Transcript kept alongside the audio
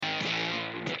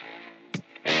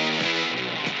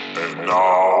And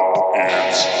now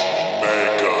it's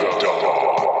Magadon.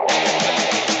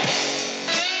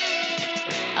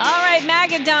 All right,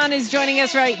 Magadon is joining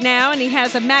us right now, and he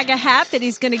has a MAGA hat that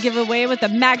he's going to give away with the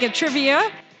MAGA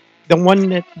trivia. The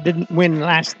one that didn't win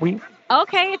last week.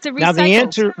 Okay, it's a recycle. Now, the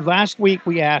answer, last week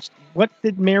we asked, what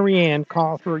did Marianne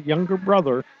call her younger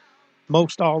brother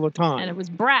most all the time? And it was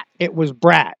Brat. It was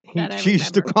Brat. She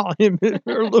used to call him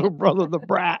her little brother the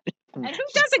Brat. And who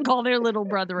doesn't call their little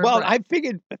brother a Well, brat? I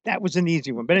figured that was an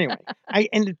easy one. But anyway,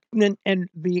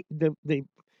 the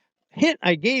hint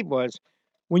I gave was,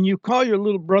 when you call your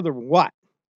little brother what?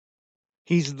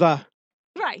 He's the...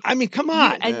 Right. I mean, come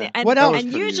on. What else?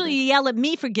 And usually you yell at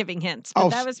me for giving hints, but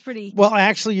that was pretty... Well,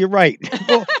 actually, you're right.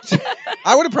 Well,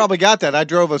 I would have probably got that. I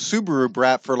drove a Subaru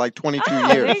Brat for like 22 years.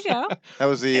 There you go. That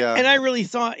was the... And I really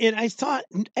thought, I thought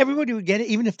everybody would get it,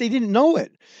 even if they didn't know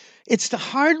it. It's the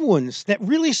hard ones that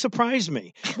really surprised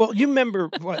me. Well, you remember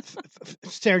what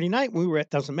Saturday night when we were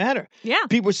at Doesn't Matter. Yeah.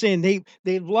 People were saying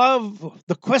they love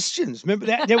the questions. Remember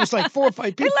that? There was like 4 or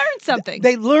 5 people. They learned something.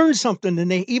 They learned something,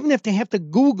 and even if they have to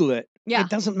Google it, yeah, it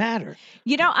doesn't matter.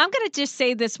 You know, I'm going to just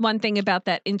say this one thing about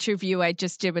that interview I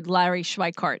just did with Larry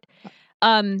Schweikart.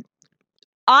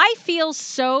 I feel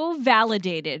so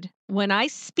validated when I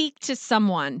speak to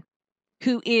someone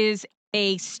who is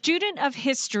a student of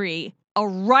history, a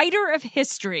writer of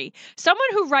history, someone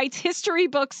who writes history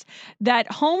books that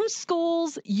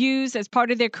homeschools use as part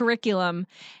of their curriculum,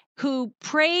 who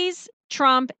praise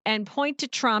Trump and point to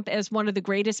Trump as one of the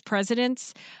greatest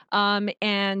presidents,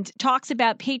 and talks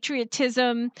about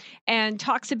patriotism and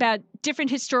talks about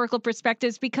different historical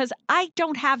perspectives, because I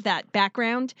don't have that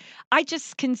background. I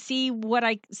just can see what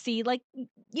I see, like,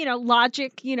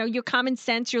 logic, your common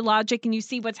sense, your logic, and you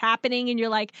see what's happening and you're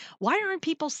like, why aren't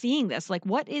people seeing this? Like,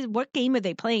 what game are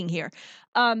they playing here?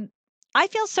 I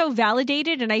feel so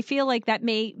validated, and I feel like that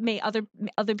may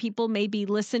other people may be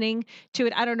listening to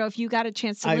it. I don't know if you got a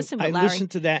chance to listen with Larry. I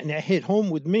listened to that, and it hit home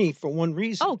with me for one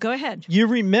reason. Oh, go ahead. You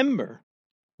remember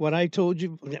what I told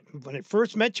you when I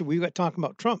first met you? We got talking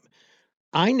about Trump.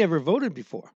 I never voted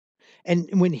before, and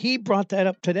when he brought that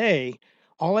up today,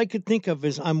 all I could think of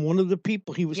is I'm one of the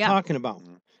people he was talking about,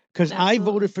 because I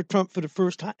voted for Trump for the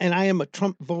first time, and I am a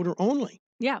Trump voter only.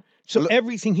 Yeah. So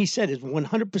everything he said is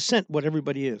 100% what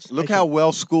everybody is. Look how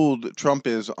well schooled Trump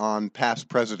is on past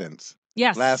presidents.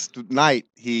 Yes. Last night,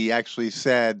 he actually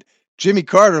said, Jimmy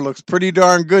Carter looks pretty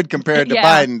darn good compared to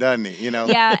Biden, doesn't he?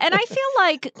 Yeah. And I feel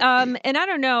like, and I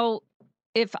don't know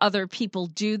if other people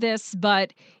do this,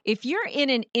 but if you're in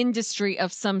an industry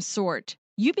of some sort,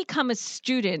 you become a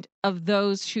student of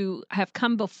those who have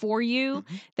come before you,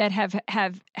 that have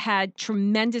had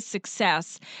tremendous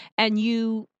success, and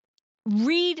you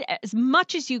read as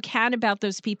much as you can about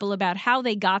those people, about how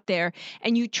they got there,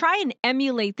 and you try and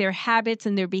emulate their habits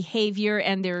and their behavior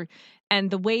and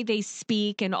the way they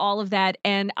speak and all of that.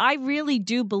 And I really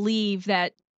do believe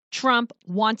that Trump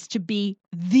wants to be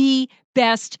the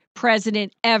best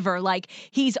president ever. Like,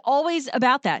 he's always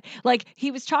about that. Like, he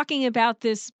was talking about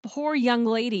this poor young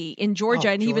lady in Georgia,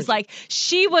 and he was like,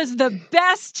 she was the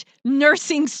best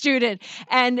nursing student.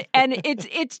 And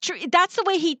it's true. That's the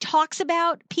way he talks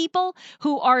about people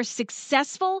who are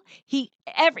successful. He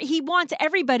wants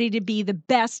everybody to be the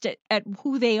best at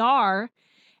who they are.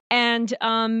 And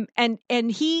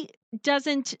he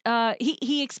doesn't,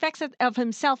 he expects it of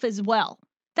himself as well.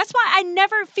 That's why I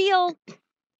never feel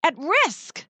at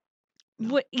risk,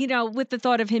 with the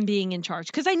thought of him being in charge,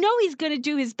 because I know he's going to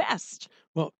do his best.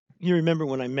 Well, you remember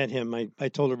when I met him, I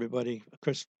told everybody,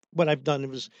 Chris, what I've done,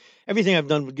 everything I've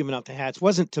done with giving out the hats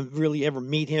wasn't to really ever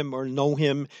meet him or know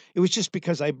him. It was just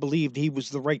because I believed he was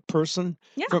the right person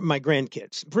for my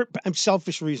grandkids. For a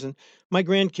selfish reason, my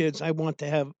grandkids, I want to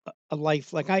have a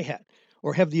life like I had,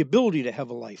 or have the ability to have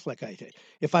a life like I did.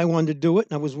 If I wanted to do it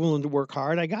and I was willing to work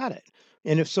hard, I got it.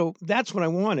 And if so, that's what I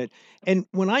wanted. And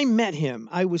when I met him,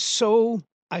 I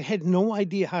had no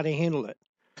idea how to handle it.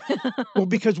 Well,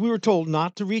 because we were told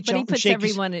not to reach out and shake. But he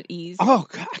puts everyone at ease. Oh,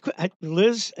 God,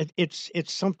 Liz, it's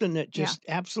something that just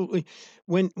absolutely.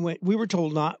 When we were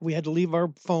told not, we had to leave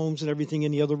our phones and everything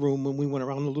in the other room when we went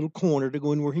around the little corner to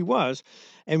go in where he was,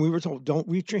 and we were told, don't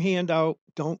reach your hand out.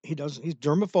 He's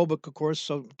germophobic, of course,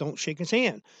 so don't shake his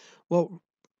hand. Well,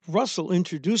 Russell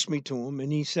introduced me to him,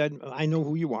 and he said, I know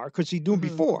who you are, because he'd done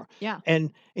before. Yeah.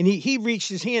 And he reached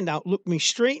his hand out, looked me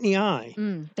straight in the eye.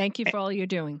 Thank you for all you're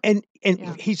doing. And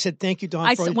he said, thank you,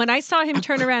 Don. When I saw him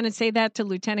turn around and say that to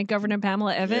Lieutenant Governor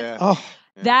Pamela Evatt,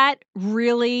 that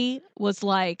really was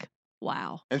like,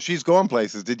 wow. And she's going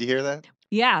places. Did you hear that?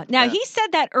 Yeah. Now, he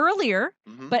said that earlier,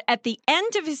 but at the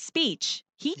end of his speech,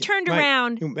 he turned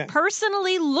around,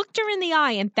 personally looked her in the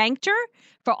eye and thanked her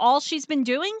for all she's been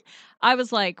doing, I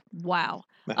was like, wow.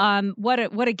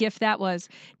 What a gift that was.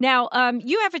 Now,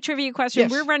 you have a trivia question.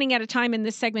 Yes. We're running out of time in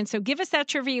this segment, so give us that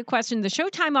trivia question. The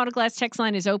Showtime Autoglass text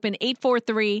line is open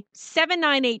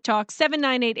 843-798-TALK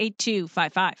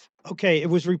 798-8255. Okay, it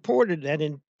was reported that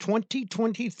in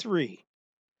 2023,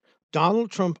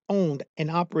 Donald Trump owned and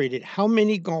operated how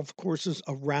many golf courses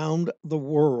around the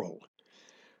world?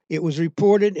 It was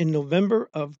reported in November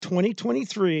of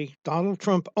 2023, Donald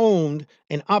Trump owned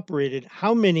and operated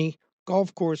how many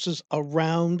golf courses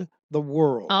around the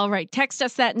world? All right. Text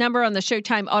us that number on the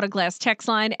Showtime Autoglass text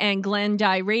line, and Glenn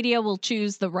Dye Radio will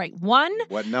choose the right one.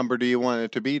 What number do you want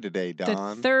it to be today,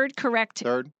 Don? The third correct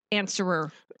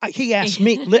answerer. He asked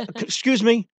me, excuse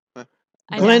me,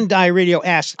 I Glenn know. Dye Radio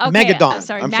asked Okay, Magadon. I'm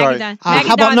sorry, I'm sorry. Magadon.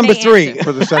 How about Magadon number may 3? answer.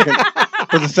 For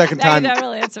the second time, Magadon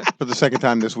will answer. for the second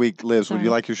time this week, Liz, would Sorry. you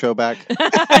like your show back?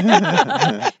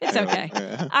 It's okay.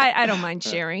 I don't mind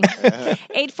sharing.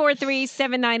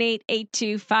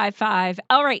 843-798-8255.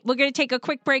 All right, we're going to take a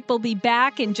quick break. We'll be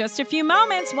back in just a few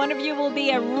moments. One of you will be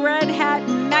a Red Hat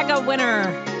Mega winner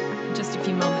in just a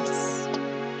few moments.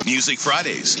 Music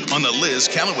Fridays on the Liz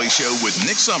Calloway Show with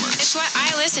Nick Summers. It's what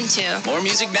I listen to. More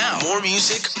music now. More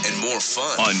music and more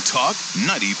fun. On Talk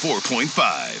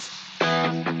 94.5.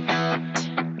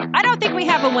 I don't think we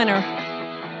have a winner.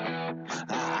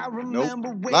 Nope.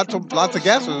 Lots of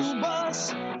guesses.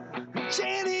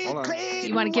 Hold on.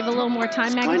 You want to give a little more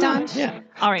time, Why not? Magadon? Yeah.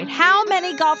 All right. How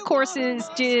many golf courses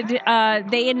did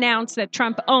they announce that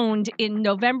Trump owned in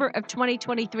November of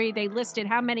 2023? They listed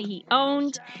how many he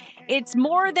owned. It's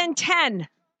more than 10.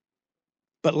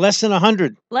 But less than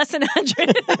 100. Less than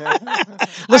 100.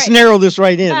 Let's narrow this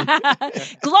right in.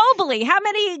 Globally, how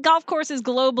many golf courses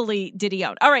globally did he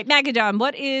own? All right, Magadon,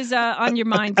 what is on your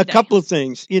mind A today? couple of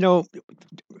things. You know,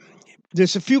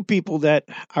 there's a few people that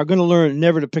are going to learn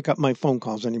never to pick up my phone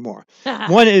calls anymore.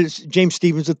 One is James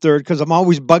Stevens III, because I'm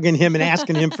always bugging him and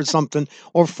asking him for something,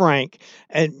 or Frank.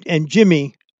 And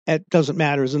Jimmy, it doesn't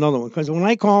matter, is another one. Because when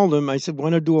I called him, I said,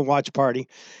 want to do a watch party?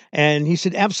 And he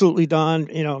said, absolutely, Don.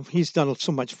 You know, he's done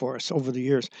so much for us over the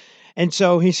years. And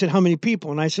so he said, how many people?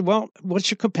 And I said, well,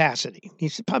 what's your capacity? He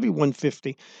said, probably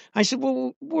 150. I said,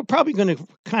 well, we're probably going to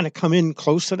kind of come in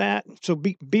close to that. So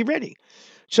be ready.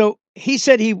 So he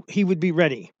said he would be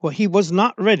ready. Well, he was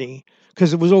not ready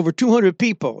because it was over 200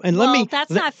 people. And that's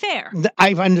not fair.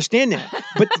 I understand that.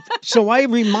 But so I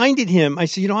reminded him, I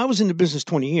said, you know, I was in the business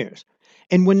 20 years.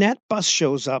 And when that bus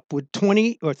shows up with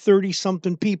 20 or 30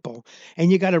 something people,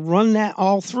 and you got to run that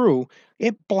all through,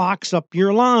 it blocks up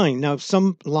your line. Now,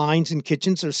 some lines in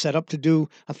kitchens are set up to do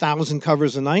 1,000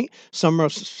 covers a night. Some are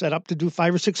set up to do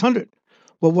 500 or 600.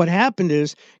 Well, what happened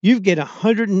is you get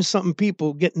 100 and something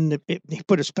people getting they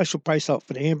put a special price out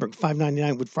for the hamburger,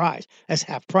 $5.99 with fries. That's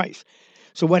half price.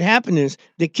 So what happened is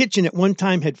the kitchen at one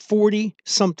time had 40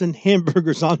 something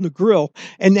hamburgers on the grill,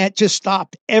 and that just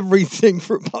stopped everything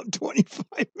for about 25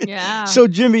 minutes. Yeah. So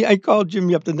I called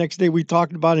Jimmy up the next day. We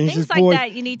talked about it. And he Things says, like boy,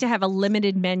 that, you need to have a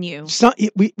limited menu. and You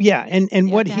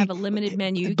what have to have a limited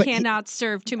menu. You but cannot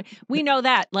serve too many. We know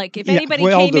that. Like if Yeah, anybody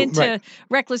we all came do, into right.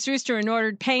 Reckless Rooster and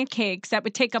ordered pancakes, that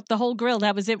would take up the whole grill.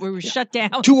 That was it. We were shut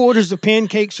down. 2 orders of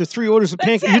pancakes or 3 orders of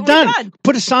That's pancakes, it, you're we're done. done.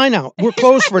 Put a sign out. We're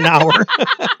closed for an hour.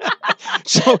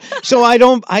 So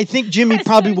I think Jimmy That's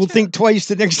probably so will true. think twice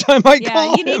the next time I Yeah,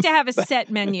 call you need him. to have a set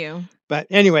menu. But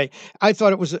anyway, I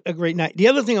thought it was a great night. The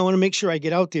other thing I want to make sure I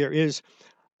get out there is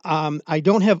I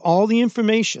don't have all the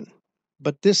information,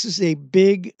 but this is a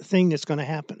big thing that's going to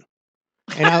happen.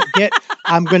 And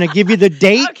I'm going to give you the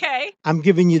date. Okay. I'm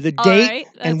giving you the All date right,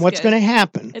 and that's what's good. going to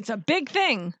happen. It's a big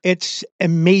thing. It's a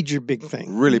major big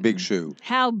thing. Really big shoe.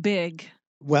 How big?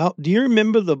 Well, do you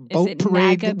remember the boat it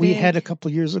parade mega that we had big? a couple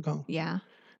of years ago? Yeah.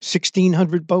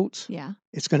 1,600 boats. Yeah.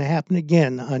 It's going to happen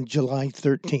again on July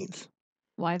 13th.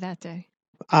 Why that day?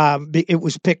 It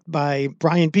was picked by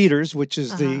Brian Peters, which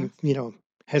is Uh-huh.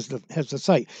 has the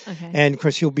site, Okay. and of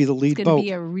course he'll be the It's lead going boat. to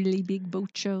be a really big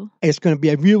boat show. It's going to be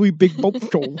a really big boat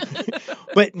show,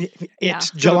 but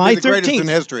it's July It's gonna be the greatest in 13th.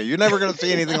 history. You're never going to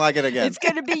see anything like it again. It's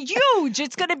going to be huge.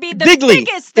 It's going to be the Bigly.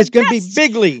 biggest, the It's going to be best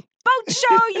bigly. boat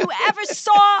show you ever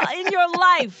saw in your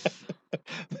life.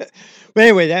 But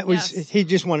anyway, that was Yes. he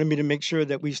just wanted me to make sure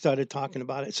that we started talking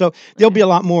about it. So there'll be a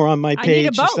lot more on my I page. need a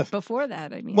and boat stuff. before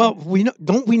that. I mean, Well,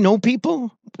 don't we know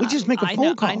people? We just make a I phone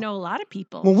know, call. I know a lot of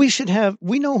people. Well,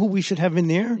 we know who we should have in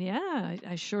there. Yeah,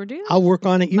 I sure do. I'll work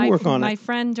on it. You work on my it.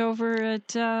 friend over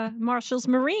at Marshall's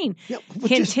Marine. Yeah, well,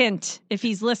 Hint, just- hint, if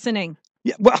he's listening.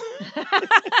 Yeah, well,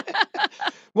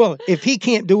 well, if he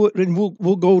can't do it, then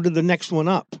we'll go to the next one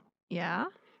up. Yeah.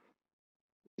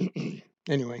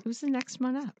 Anyway, Who's the next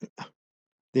one up?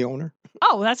 The owner.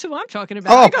 Oh, that's who I'm talking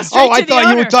about. I go straight to I the thought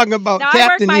you were owner. talking about Now, I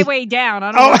Captain. work my way down.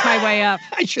 I don't work my way up.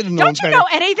 I should have known Don't you better. know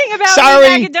anything about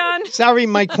Sorry, me, Magadon? Sorry,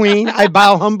 my queen. I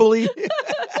bow humbly.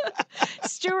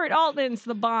 Stuart Altman's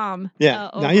the bomb.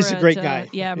 Yeah, no, he's a great guy.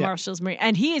 Yeah, Marshall's Marine.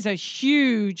 And he is a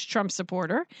huge Trump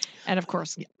supporter. And, of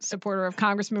course, supporter of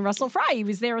Congressman Russell Fry. He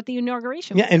was there at the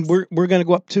inauguration. Yeah, and we're going to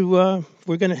go up to,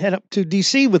 we're going to head up to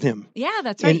D.C. with him. Yeah,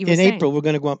 that's right. In April, we're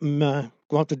going to go up and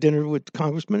go out to dinner with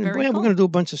Congressman. Very We're cool. going to do a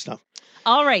bunch of stuff.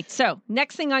 All right, so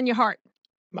next thing on your heart.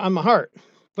 On my heart.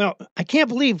 Well, I can't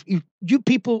believe you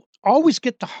people always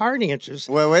get the hard answers.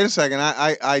 Well, wait a second.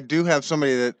 I do have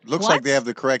somebody that looks like they have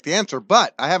the correct answer,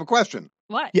 but I have a question.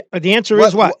 What? Yeah, the answer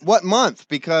is what? What month?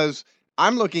 Because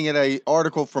I'm looking at a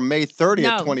article from May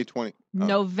 30th, 2020.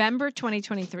 November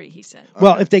 2023, he said.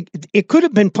 Well, it could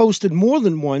have been posted more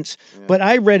than once, but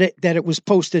I read it that it was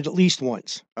posted at least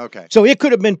once. Okay. So it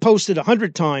could have been posted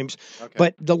 100 times,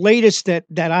 but the latest that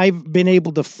I've been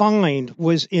able to find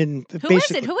was in Who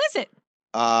is it?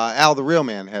 Al, the real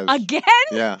man, has again.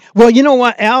 Yeah. Well, you know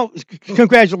what, Al?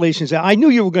 Congratulations, Al. I knew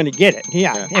you were going to get it.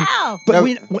 Yeah. Al. But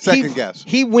second guess.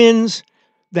 He wins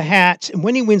the hats, and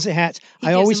when he wins the hats,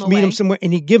 I always meet him somewhere,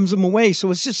 and he gives them away. So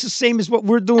it's just the same as what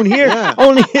we're doing here.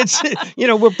 Only it's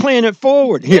we're playing it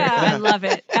forward here. Yeah, I love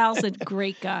it. Al's a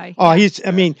great guy. Oh,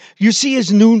 I mean, you see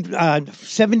his new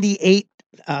 78,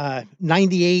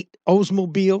 98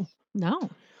 Oldsmobile? No.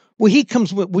 Well, he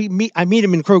comes with I meet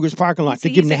him in Kroger's parking lot to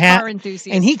give him the hat,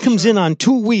 and he comes in on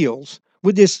two wheels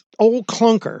with this old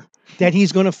clunker that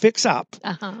he's going to fix up,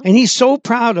 and he's so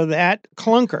proud of that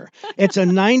clunker. It's a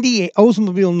 98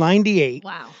 Oldsmobile 98.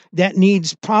 Wow. That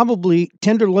needs probably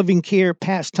tender loving care,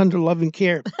 past tender loving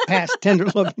care, past tender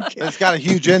loving care. It's got a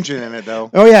huge engine in it, though.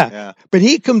 Oh yeah. But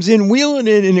he comes in wheeling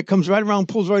it, and it comes right around,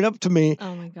 pulls right up to me.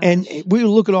 Oh my gosh. And we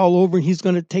look it all over, and he's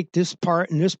going to take this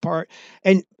part and this part,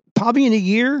 and probably in a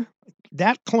year,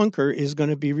 that clunker is going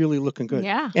to be really looking good.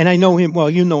 Yeah. And I know him. Well,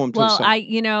 you know him too. Well,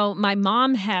 so. my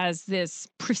mom has this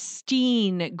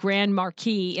pristine Grand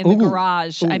Marquis in the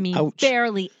garage. I mean,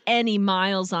 barely any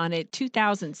miles on it,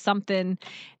 2000 something.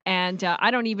 And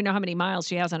I don't even know how many miles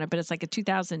she has on it, but it's like a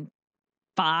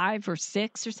 2005 or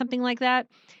 6 or something like that.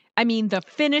 I mean, the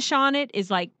finish on it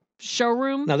is like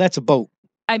showroom. Now that's a boat.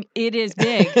 It is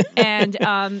big, and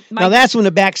now that's when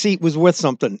the back seat was worth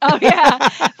something. Oh yeah,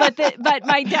 but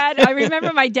my dad. I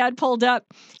remember my dad pulled up,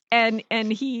 and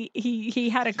he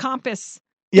had a compass.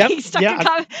 Yep. He stuck a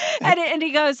compass, and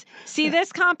he goes, "See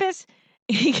this compass?"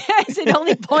 He goes, "It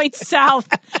only points south."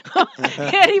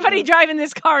 Anybody driving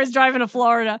this car is driving to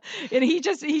Florida, and he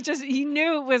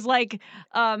knew it was like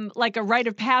a rite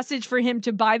of passage for him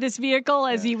to buy this vehicle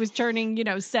as he was turning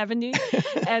 70,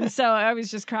 and so I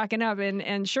was just cracking up,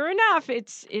 and sure enough,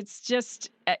 it's just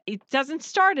it doesn't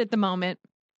start at the moment.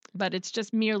 But it's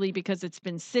just merely because it's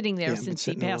been sitting there since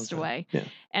he passed away. Yeah.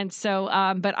 And so,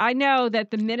 but I know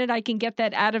that the minute I can get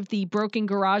that out of the broken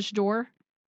garage door,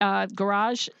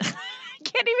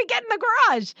 can't even get in the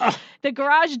garage. The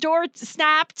garage door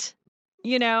snapped,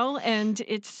 and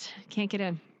can't get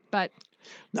in. But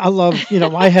I love,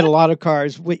 I had a lot of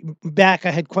cars. Back,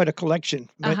 I had quite a collection.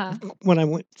 But when I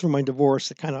went through my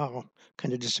divorce, it kind of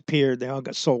disappeared. They all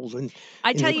got sold. And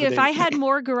I tell you, if I had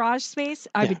more garage space,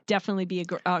 I would definitely be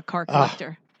a car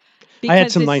collector. Because I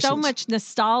had some there's nice so ones. much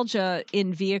nostalgia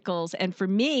in vehicles. And for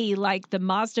me, like the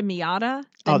Mazda Miata,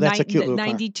 that's a cute little car.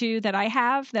 92 that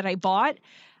I bought,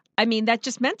 I mean, that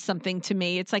just meant something to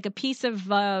me. It's like a piece of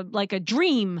like a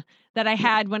dream that I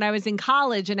had when I was in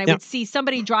college, and I would see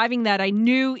somebody driving that. I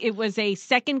knew it was a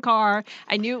second car.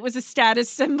 I knew it was a status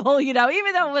symbol, even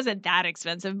though it wasn't that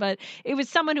expensive, but it was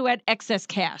someone who had excess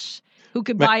cash who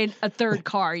could buy a third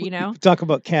car, Talk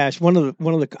about cash. One of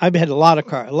the I've had a lot of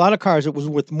cars that was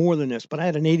worth more than this, but I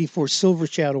had an 84 Silver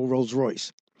Shadow Rolls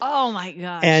Royce. Oh my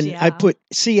gosh. And I put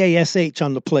CASH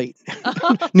on the plate,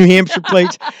 New Hampshire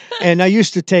plates. And I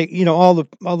used to take, all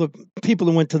the people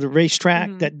who went to the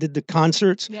racetrack that did the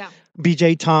concerts. Yeah.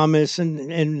 BJ Thomas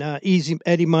and Easy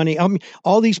Eddie Money. I mean,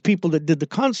 all these people that did the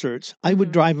concerts, I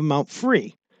would drive them out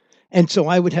free. And so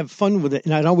I would have fun with it.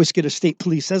 And I'd always get a state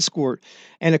police escort.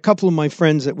 And a couple of my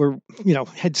friends that were,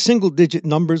 had single digit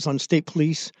numbers on state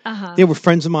police. They were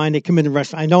friends of mine. They come in the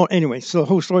restaurant. I know. Anyway, so the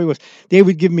whole story was they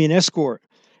would give me an escort.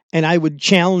 And I would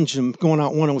challenge them going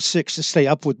out 106 to stay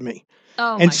up with me.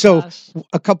 Oh, and so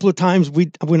a couple of times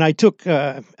when I took,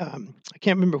 I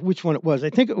can't remember which one it was. I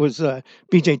think it was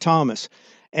BJ Thomas.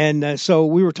 And so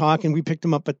we were talking, we picked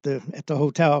him up at the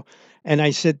hotel. And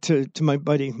I said to my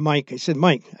buddy, Mike,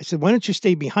 Mike, why don't you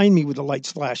stay behind me with the lights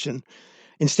flashing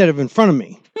instead of in front of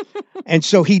me? And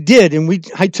so he did. And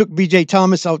I took BJ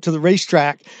Thomas out to the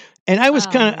racetrack And I was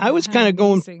kind of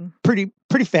going Amazing.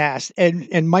 pretty fast,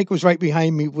 and Mike was right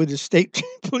behind me with his state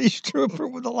police trooper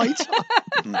with the lights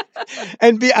on.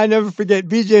 And I never forget,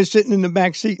 BJ is sitting in the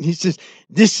back seat, and he says,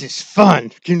 "This is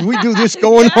fun. Can we do this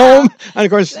going home?" And of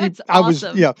course, That's I was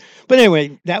awesome. But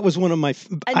anyway, that was one of my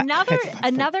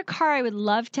Another car I would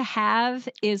love to have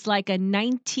is like a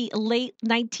late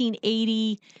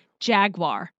 1980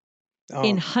 Jaguar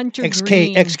in Hunter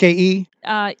Green. XKE.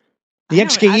 The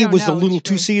XKE was the little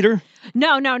two-seater.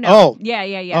 No. Oh. Yeah.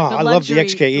 Oh, I love the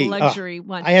XKE. The luxury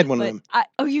one. I had one of them.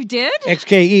 Oh, you did?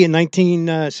 XKE in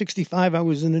 1965. I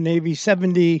was in the Navy.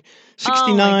 70,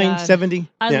 69, 70.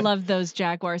 I love those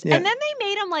Jaguars. Yeah. And then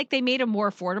they made a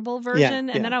more affordable version.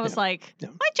 And then I was like,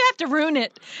 why'd you have to ruin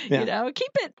it? Yeah.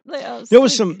 Keep it. There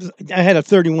was I had a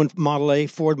 31 Model A,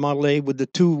 Ford Model A with the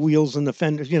two wheels and the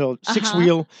fenders,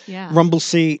 6-wheel rumble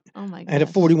seat. Oh my god. I had a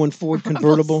 41 Ford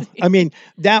convertible. I mean,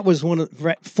 that was one of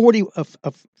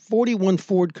 41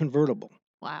 Ford convertible.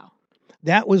 Wow.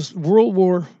 That was World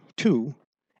War II,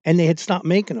 and they had stopped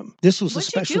making them. This was a What'd you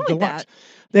special do with deluxe.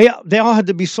 that? They all had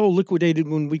to be sold, liquidated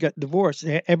when we got divorced.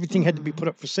 Everything had to be put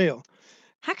up for sale.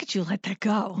 How could you let that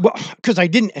go? Well, because I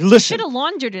didn't listen. Should have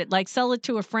laundered it, like sell it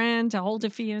to a friend to hold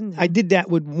it for you. I did that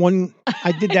with one.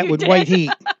 I did that with White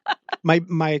Heat,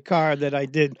 my car that I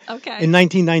did in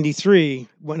 1993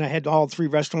 when I had all 3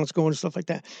 restaurants going and stuff like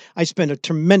that. I spent a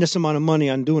tremendous amount of money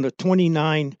on doing a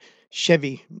 29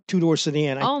 Chevy 2-door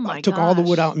sedan. I took all the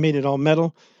wood out and made it all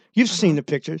metal. You've seen the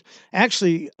pictures.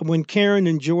 Actually, when Karen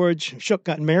and George Shook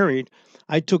got married,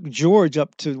 I took George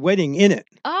up to the wedding in it.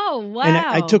 Oh, wow. And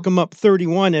I took him up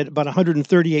 31 at about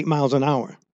 138 miles an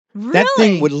hour. Really? That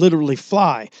thing would literally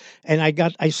fly. And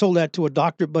I sold that to a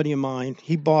doctor buddy of mine.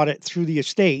 He bought it through the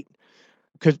estate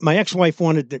because my ex-wife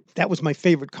that was my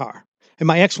favorite car. And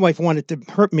my ex-wife wanted to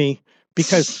hurt me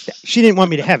because she didn't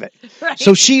want me to have it. Right.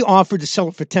 So she offered to sell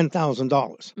it for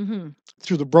 $10,000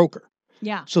 through the broker.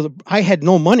 Yeah. So I had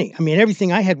no money. I mean,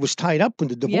 everything I had was tied up with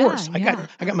the divorce. Yeah,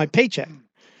 I got my paycheck.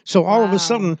 So all of a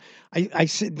sudden, I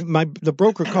said, the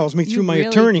broker calls me through my really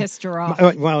attorney. Pissed her off.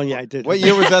 Well, yeah, I did. What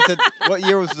year was that? What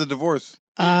year was the divorce?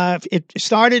 It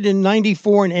started in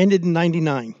 94 and ended in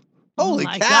 99. Holy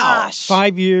my cow! gosh.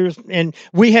 5 years, and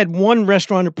we had one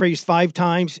restaurant appraised 5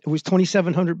 times. It was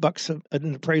 $2,700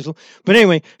 an appraisal. But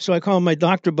anyway, so I called my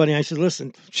doctor buddy. I said,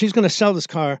 "Listen, she's going to sell this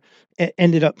car." It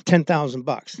ended up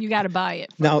 $10,000. You got to buy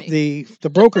it. Now me. the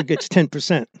broker gets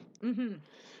 10%. Mm-hmm.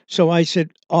 So I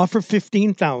said, offer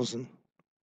 $15,000,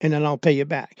 and then I'll pay you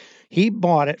back. He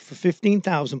bought it for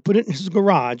 $15,000, put it in his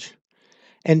garage,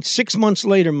 and 6 months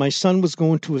later, my son was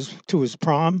going to his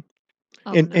prom,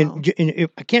 and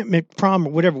I can't make prom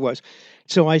or whatever it was.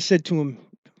 So I said to him,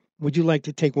 "Would you like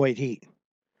to take White Heat?"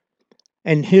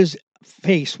 And his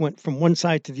face went from one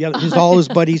side to the other. All his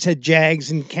buddies had Jags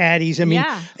and Caddies. I mean,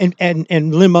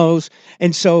 and limos,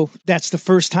 and so that's the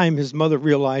first time his mother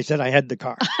realized that I had the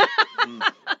car.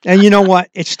 And you know what?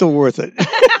 It's still worth it.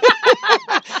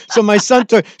 So my son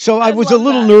took. So I was a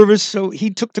little nervous. So he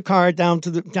took the car down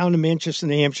to Manchester,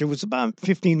 New Hampshire. It was about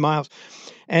 15 miles,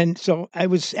 and so I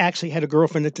was actually had a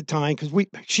girlfriend at the time because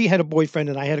she had a boyfriend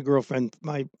and I had a girlfriend,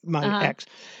 my ex,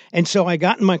 and so I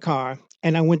got in my car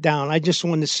and I went down. I just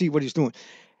wanted to see what he's doing.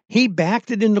 He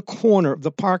backed it in the corner of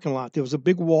the parking lot. There was a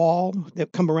big wall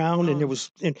that come around,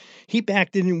 and he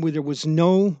backed it in where there was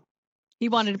no. He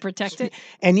wanted to protect it.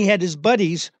 And he had his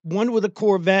buddies, one with a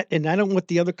Corvette, and I don't know what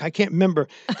the other, I can't remember,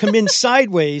 come in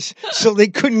sideways so they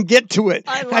couldn't get to it.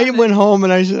 I went home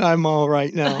and I said, I'm all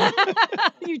right now.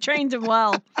 You trained him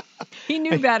well. He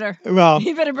knew better. Well,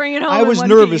 he better bring it home. I was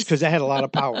nervous because I had a lot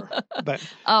of power. But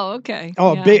okay.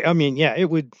 Oh, big. I mean, yeah, it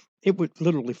would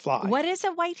literally fly. What is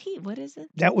a White Heat? What is it?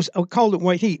 I called it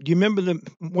White Heat. Do you remember the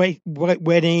white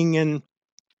wedding and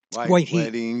White Heat?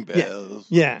 Wedding bells.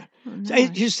 Yeah. Oh, no. So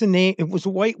it's just the name. It was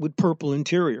white with purple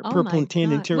interior, purple and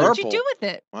tan interior. What'd you do with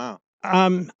it? Wow.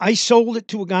 I sold it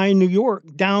to a guy in New York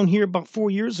down here about 4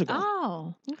 years ago.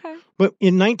 Oh, okay. But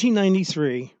in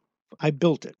 1993, I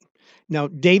built it. Now,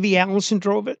 Davey Allison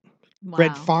drove it. Wow.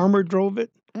 Red Farmer drove it.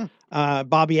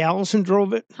 Bobby Allison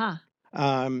drove it. Huh.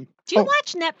 Do Do you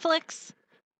watch Netflix?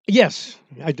 Yes,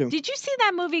 I do. Did you see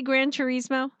that movie Gran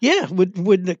Turismo? Yeah,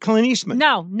 with the Clint Eastwood.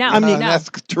 No. I mean, that's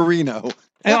Torino.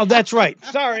 Oh, that's right.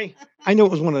 Sorry. I knew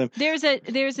it was one of them.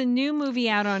 There's a new movie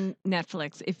out on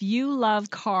Netflix. If you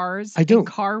love cars I do. and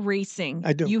car racing,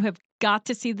 I do. You have got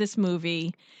to see this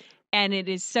movie, and it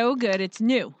is so good. It's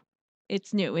new.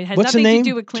 It's new. It has What's the nothing name? to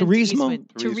do with Clint Turismo? Eastwood.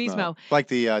 Turismo. Like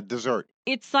the dessert.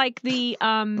 It's like the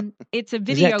it's a Is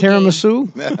video that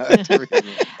tiramisu? game.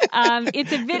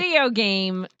 It's a video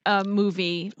game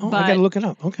movie. Oh, but, I got to look it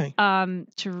up. Okay.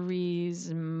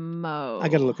 Turismo. I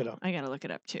got to look it up. I got to look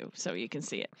it up too, so you can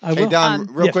see it. I Hey, will. Don,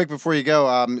 real yeah. quick before you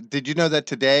go, did you know that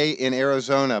today in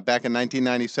Arizona, back in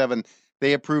 1997,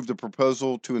 they approved a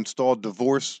proposal to install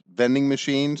divorce vending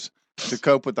machines to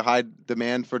cope with the high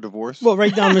demand for divorce? Well,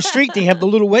 right down the street, they have the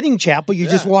little wedding chapel. You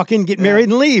just walk in, get married,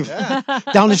 and leave. Yeah.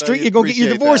 Down the So street, you you go get your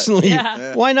appreciate divorce that. and leave.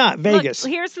 Yeah. Why not? Vegas.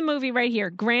 Look, here's the movie right here,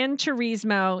 Gran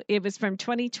Turismo. It was from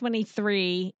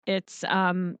 2023. It's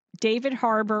David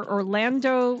Harbour,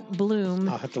 Orlando Bloom,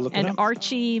 I'll have to look it and up.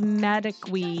 Archie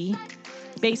Madekwe,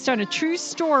 based on a true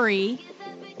story.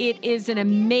 It is an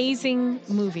amazing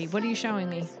movie. What are you showing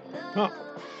me? Oh,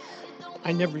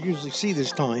 I never usually see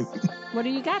this time. What do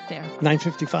you got there?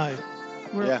 9:55.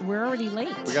 We're already late.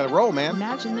 We got to roll, man.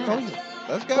 Imagine that.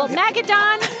 Let's go. Well,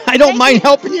 Magadon, I don't mind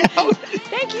helping you out.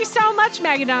 thank you so much,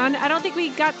 Magadon. I don't think we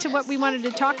got to what we wanted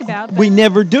to talk about. But We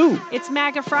never do. it's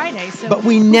MAGA Friday, so But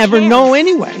we who never cares? know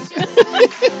anyway.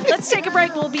 Let's take a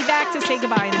break. We'll be back to say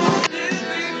goodbye in a moment.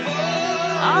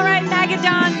 All right,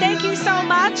 Magadon, thank you so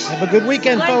much. Have a good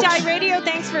weekend, Light folks. Die Radio,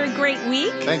 thanks for a great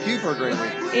week. Thank you for a great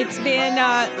week. It's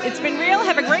been real.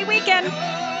 Have a great weekend.